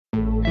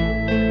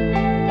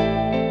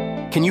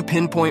Can you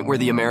pinpoint where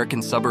the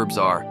American suburbs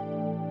are?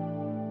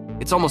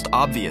 It's almost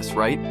obvious,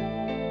 right?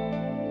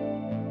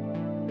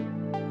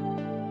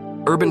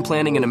 Urban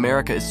planning in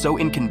America is so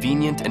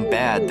inconvenient and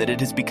bad that it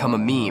has become a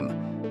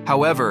meme.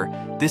 However,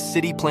 this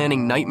city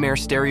planning nightmare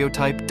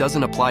stereotype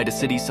doesn't apply to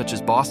cities such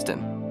as Boston.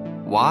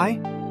 Why?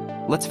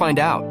 Let's find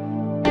out.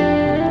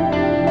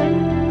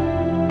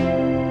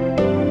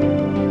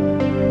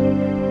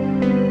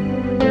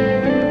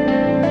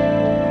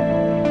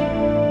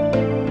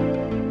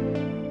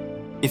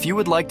 If you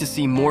would like to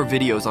see more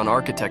videos on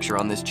architecture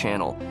on this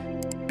channel,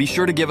 be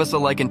sure to give us a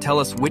like and tell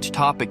us which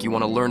topic you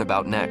want to learn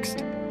about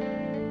next.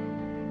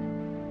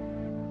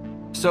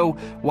 So,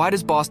 why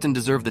does Boston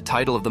deserve the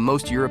title of the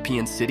most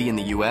European city in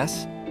the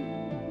US?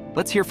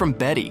 Let's hear from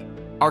Betty,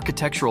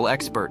 architectural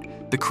expert,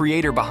 the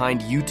creator behind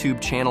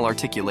YouTube channel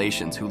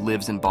ARTiculations, who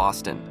lives in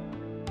Boston.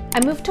 I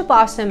moved to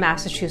Boston,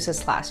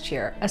 Massachusetts last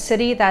year, a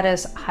city that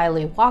is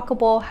highly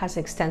walkable, has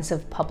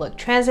extensive public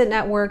transit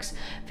networks,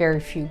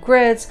 very few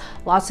grids,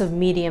 lots of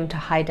medium to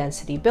high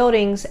density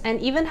buildings, and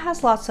even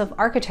has lots of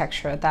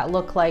architecture that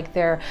look like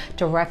they're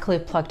directly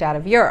plucked out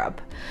of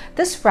Europe.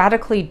 This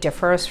radically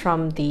differs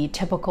from the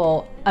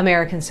typical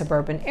American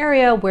suburban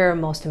area where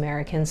most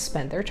Americans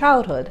spend their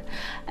childhood.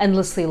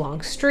 Endlessly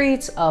long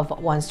streets of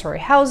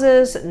one-story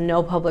houses,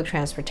 no public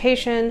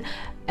transportation,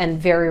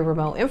 and very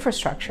remote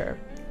infrastructure.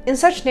 In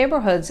such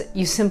neighborhoods,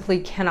 you simply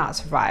cannot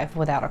survive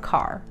without a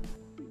car.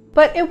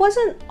 But it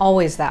wasn't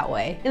always that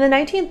way. In the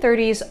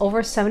 1930s,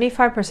 over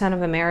 75%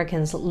 of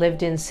Americans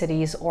lived in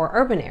cities or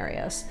urban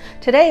areas.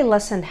 Today,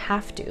 less than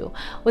half do,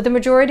 with the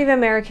majority of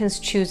Americans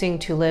choosing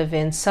to live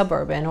in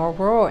suburban or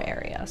rural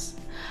areas.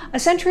 A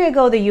century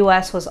ago, the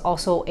US was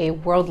also a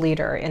world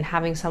leader in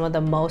having some of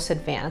the most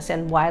advanced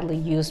and widely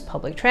used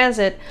public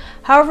transit.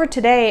 However,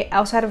 today,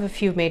 outside of a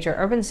few major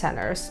urban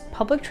centers,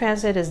 public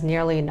transit is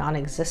nearly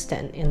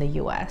non-existent in the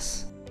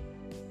US.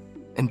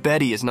 And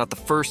Betty is not the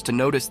first to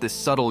notice this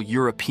subtle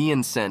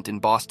European scent in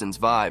Boston's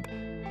vibe.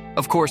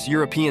 Of course,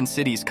 European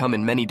cities come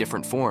in many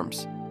different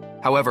forms.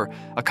 However,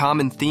 a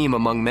common theme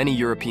among many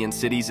European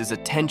cities is a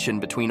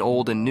tension between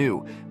old and new,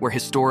 where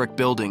historic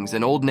buildings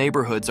and old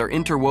neighborhoods are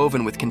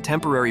interwoven with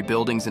contemporary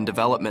buildings and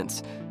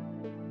developments,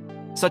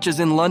 such as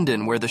in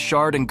London, where the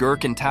Shard and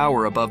Gherkin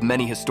Tower above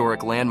many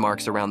historic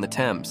landmarks around the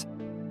Thames.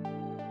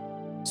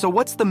 So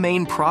what's the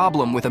main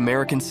problem with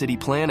American city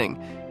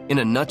planning? In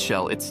a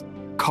nutshell, it's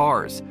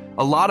cars.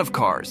 A lot of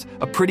cars.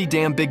 A pretty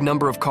damn big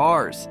number of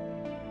cars.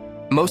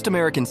 Most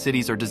American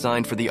cities are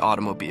designed for the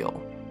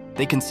automobile.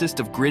 They consist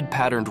of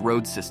grid-patterned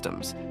road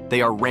systems.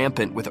 They are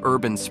rampant with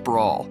urban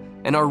sprawl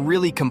and are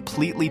really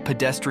completely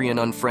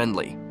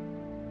pedestrian-unfriendly.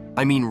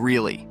 I mean,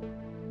 really.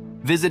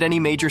 Visit any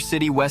major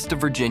city west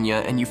of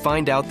Virginia and you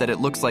find out that it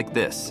looks like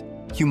this.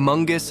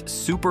 Humongous,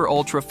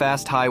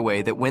 super-ultra-fast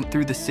highway that went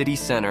through the city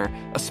center,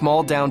 a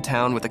small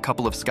downtown with a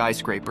couple of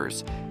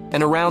skyscrapers,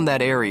 and around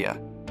that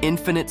area,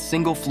 infinite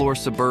single-floor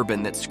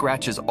suburban that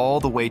scratches all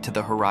the way to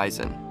the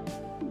horizon.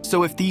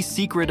 So if the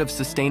secret of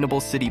sustainable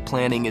city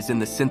planning is in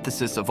the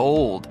synthesis of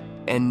old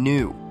and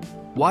new,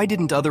 why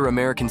didn't other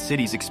American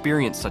cities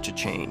experience such a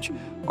change?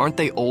 Aren't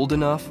they old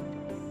enough?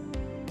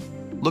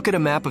 Look at a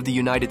map of the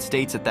United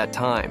States at that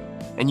time,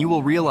 and you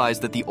will realize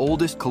that the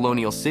oldest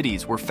colonial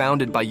cities were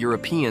founded by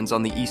Europeans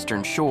on the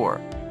Eastern Shore.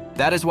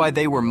 That is why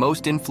they were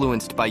most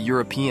influenced by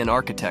European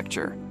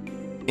architecture.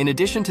 In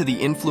addition to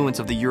the influence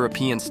of the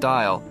European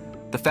style,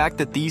 the fact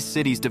that these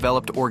cities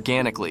developed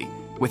organically,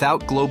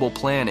 without global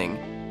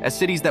planning, as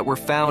cities that were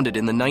founded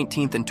in the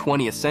 19th and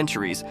 20th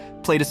centuries,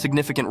 played a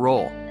significant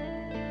role.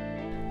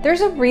 There's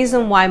a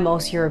reason why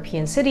most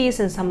European cities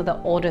and some of the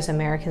oldest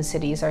American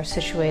cities are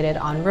situated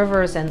on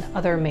rivers and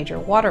other major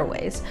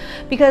waterways.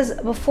 Because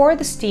before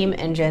the steam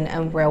engine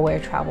and railway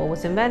travel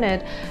was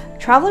invented,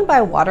 traveling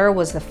by water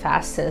was the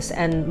fastest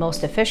and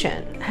most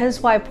efficient.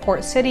 Hence why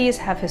port cities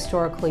have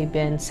historically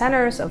been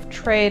centers of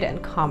trade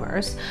and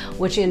commerce,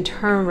 which in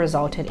turn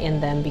resulted in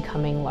them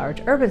becoming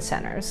large urban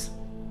centers.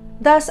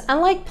 Thus,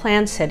 unlike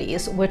planned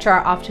cities, which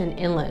are often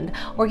inland,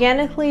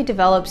 organically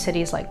developed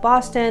cities like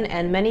Boston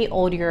and many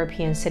old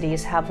European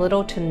cities have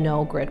little to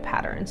no grid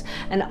patterns,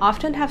 and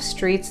often have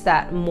streets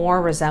that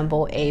more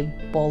resemble a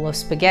bowl of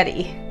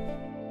spaghetti.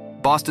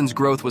 Boston's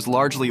growth was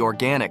largely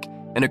organic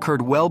and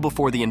occurred well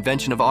before the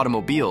invention of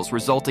automobiles,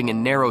 resulting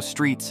in narrow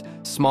streets,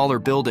 smaller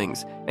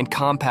buildings, and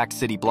compact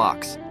city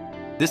blocks.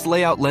 This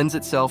layout lends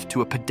itself to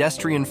a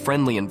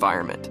pedestrian-friendly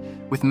environment,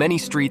 with many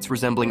streets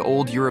resembling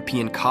old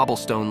European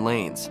cobblestone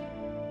lanes.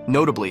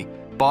 Notably,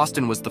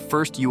 Boston was the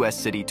first US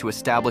city to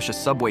establish a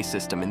subway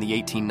system in the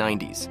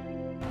 1890s.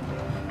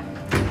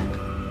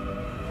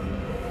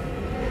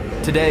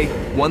 Today,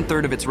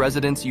 1/3 of its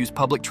residents use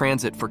public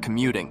transit for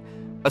commuting,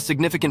 a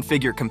significant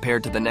figure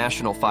compared to the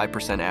national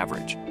 5%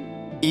 average.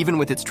 Even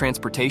with its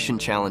transportation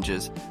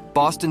challenges,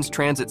 Boston's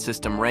transit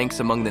system ranks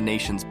among the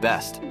nation's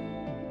best.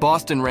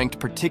 Boston ranked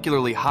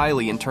particularly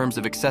highly in terms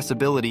of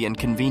accessibility and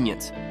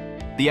convenience.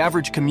 The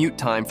average commute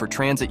time for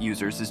transit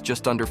users is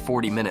just under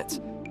 40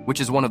 minutes, which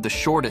is one of the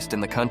shortest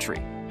in the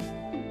country.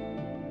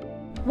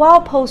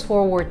 While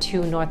post-World War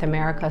II North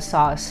America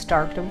saw a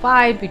stark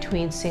divide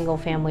between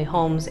single-family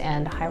homes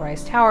and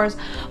high-rise towers,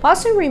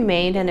 Boston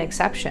remained an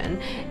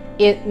exception.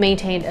 It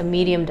maintained a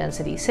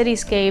medium-density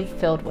cityscape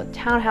filled with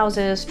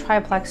townhouses,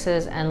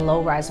 triplexes, and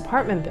low-rise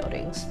apartment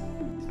buildings.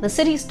 The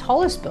city's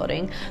tallest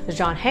building, the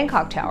John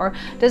Hancock Tower,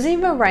 doesn't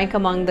even rank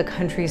among the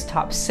country's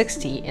top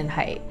 60 in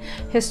height.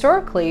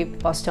 Historically,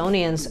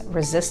 Bostonians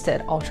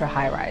resisted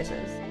ultra-high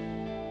rises.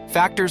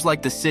 Factors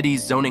like the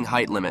city's zoning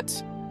height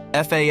limits,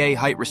 FAA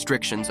height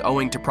restrictions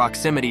owing to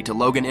proximity to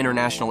Logan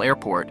International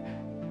Airport,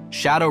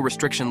 shadow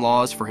restriction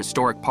laws for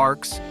historic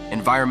parks,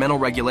 environmental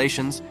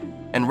regulations,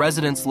 and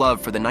residents'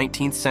 love for the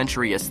 19th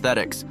century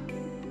aesthetics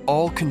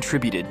all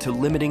contributed to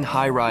limiting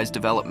high-rise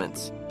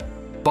developments.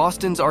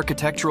 Boston's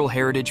architectural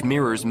heritage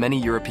mirrors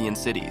many European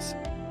cities.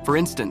 For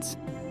instance,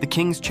 the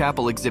King's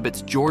Chapel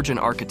exhibits Georgian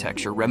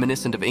architecture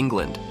reminiscent of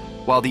England,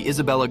 while the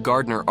Isabella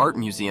Gardner Art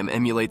Museum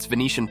emulates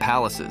Venetian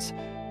palaces.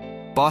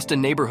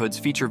 Boston neighborhoods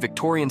feature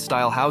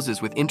Victorian-style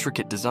houses with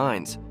intricate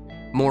designs.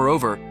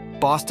 Moreover,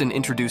 Boston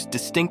introduced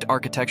distinct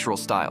architectural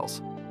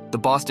styles. The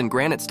Boston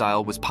granite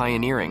style was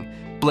pioneering,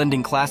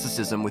 blending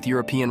classicism with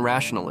European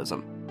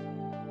rationalism.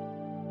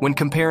 When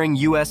comparing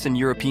US and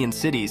European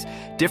cities,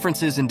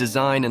 differences in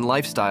design and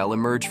lifestyle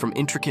emerge from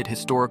intricate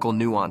historical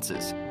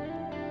nuances.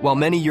 While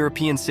many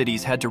European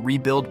cities had to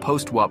rebuild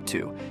post-WWII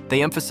II,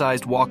 they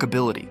emphasized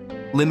walkability,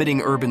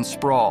 limiting urban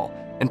sprawl,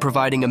 and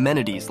providing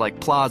amenities like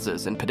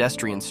plazas and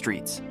pedestrian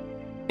streets.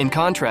 In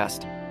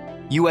contrast,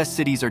 US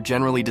cities are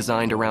generally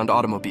designed around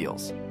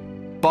automobiles.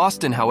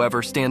 Boston,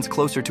 however, stands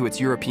closer to its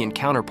European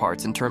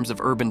counterparts in terms of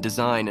urban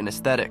design and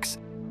aesthetics.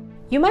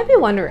 You might be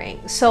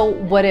wondering, so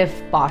what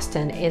if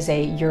Boston is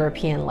a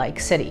European-like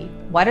city?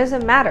 Why does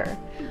it matter?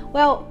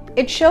 Well,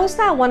 it shows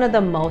that one of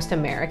the most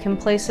American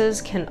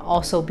places can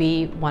also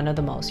be one of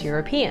the most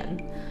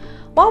European.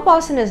 While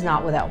Boston is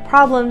not without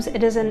problems,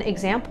 it is an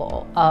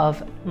example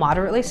of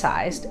moderately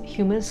sized,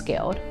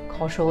 human-scaled,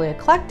 culturally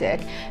eclectic,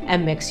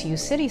 and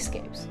mixed-use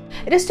cityscapes.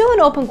 It is still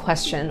an open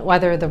question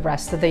whether the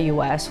rest of the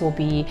US will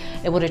be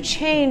able to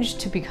change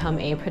to become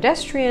a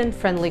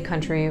pedestrian-friendly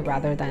country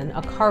rather than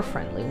a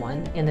car-friendly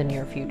one in the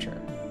near future.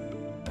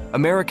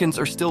 Americans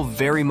are still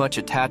very much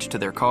attached to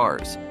their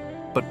cars,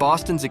 but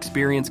Boston's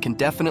experience can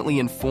definitely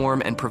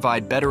inform and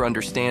provide better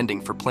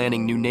understanding for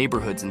planning new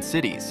neighborhoods and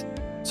cities,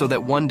 so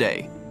that one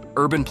day,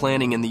 urban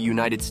planning in the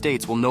United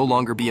States will no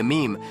longer be a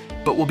meme,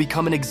 but will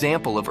become an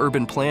example of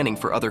urban planning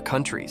for other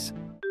countries.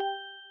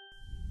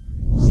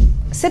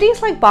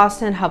 Cities like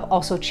Boston have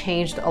also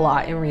changed a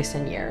lot in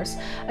recent years,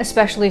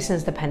 especially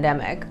since the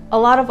pandemic. A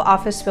lot of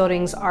office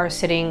buildings are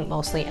sitting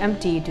mostly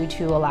empty due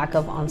to a lack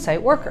of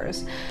on-site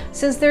workers.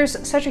 Since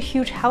there's such a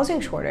huge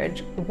housing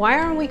shortage, why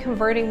aren't we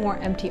converting more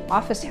empty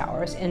office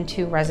towers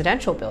into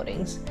residential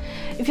buildings?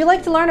 If you'd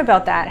like to learn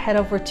about that, head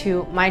over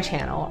to my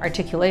channel,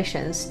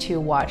 ARTiculations, to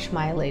watch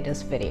my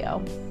latest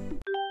video.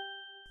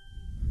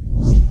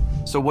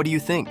 So what do you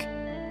think?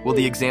 Will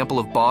the example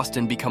of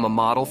Boston become a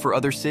model for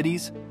other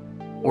cities?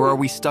 Or are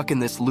we stuck in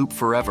this loop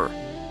forever?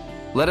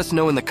 Let us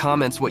know in the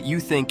comments what you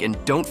think, and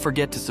don't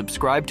forget to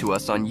subscribe to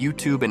us on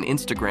YouTube and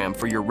Instagram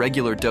for your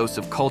regular dose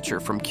of culture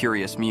from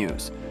Curious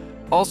Muse.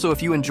 Also,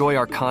 if you enjoy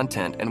our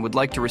content and would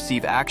like to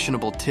receive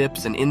actionable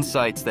tips and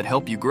insights that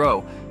help you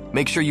grow,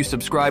 make sure you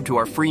subscribe to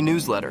our free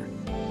newsletter.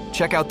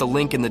 Check out the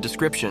link in the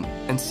description,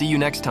 and see you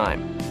next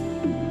time.